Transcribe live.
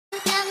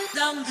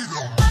Hey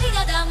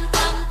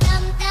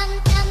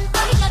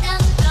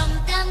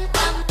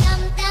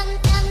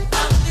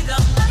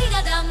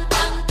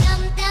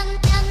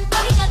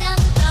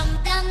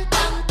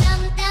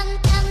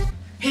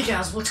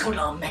guys, what's going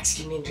on?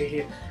 Mexican Ninja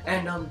here,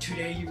 and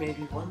today you may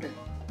be wondering,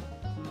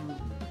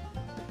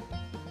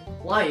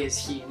 why is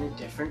he in a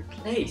different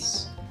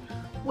place?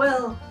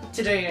 Well,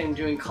 today I'm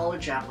doing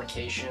college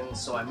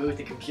applications, so I moved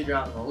the computer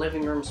out in the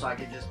living room so I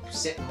could just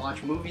sit and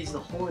watch movies the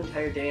whole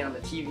entire day on the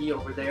TV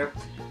over there,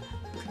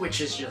 which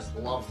is just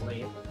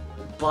lovely.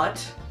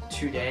 But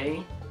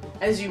today,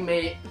 as you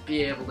may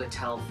be able to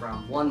tell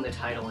from 1, the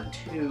title, and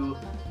 2,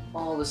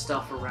 all the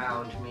stuff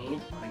around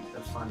me, like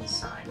the fun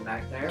sign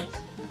back there,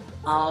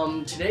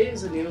 today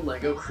is a new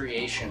LEGO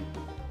creation.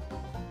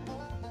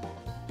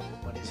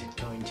 What is it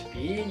going to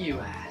be, you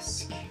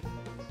ask?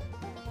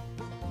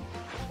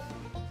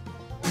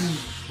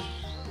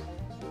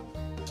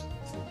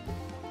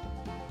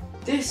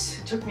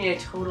 This took me a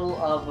total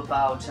of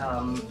about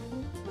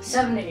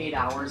 7 to 8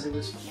 hours. It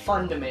was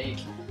fun to make.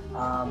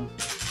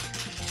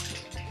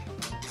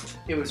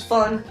 It was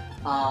fun.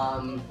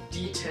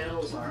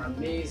 Details are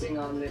amazing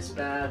on this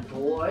bad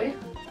boy.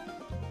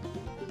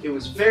 It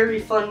was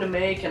very fun to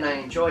make and I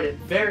enjoyed it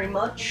very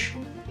much.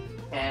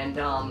 And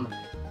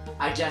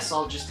I guess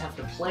I'll just have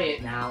to play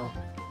it now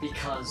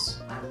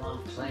because I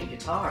love playing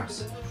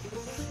guitars.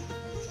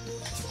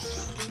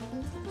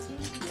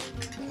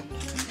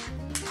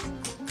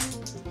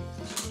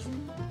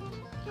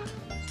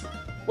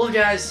 Well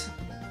guys,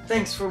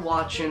 thanks for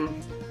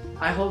watching.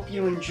 I hope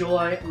you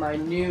enjoy my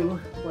new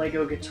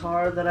LEGO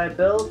guitar that I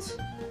built.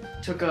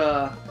 Took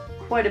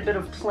quite a bit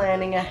of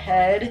planning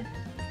ahead.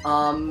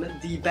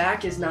 The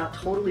back is not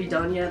totally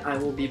done yet. I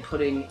will be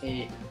putting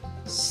a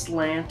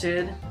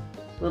slanted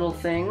little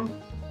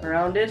thing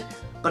around it.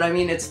 But I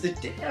mean it's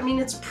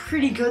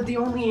pretty good. The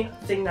only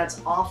thing that's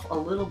off a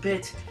little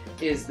bit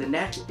is the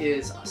neck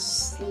is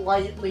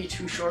slightly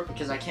too short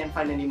because I can't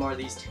find any more of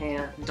these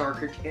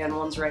darker tan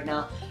ones right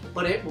now.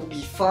 But it will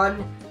be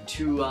fun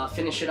to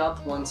finish it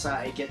up once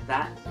I get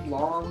that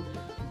long.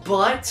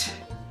 But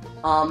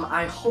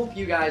I hope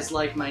you guys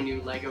like my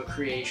new LEGO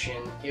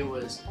creation. It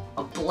was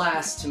a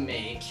blast to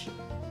make.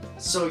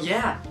 So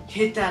yeah,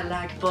 hit that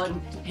like button,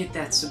 hit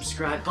that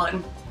subscribe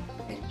button,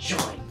 and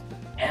join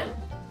El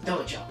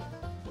Dojo.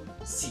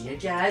 See you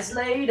guys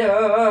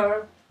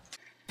later.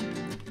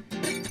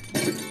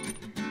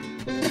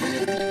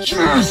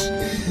 Yes!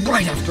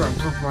 Right after I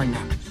broke my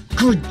neck.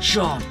 Good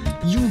job.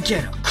 You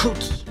get a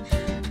cookie.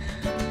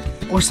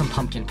 Or some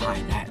pumpkin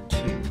pie, that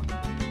too.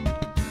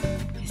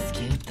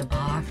 Escape the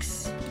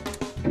box.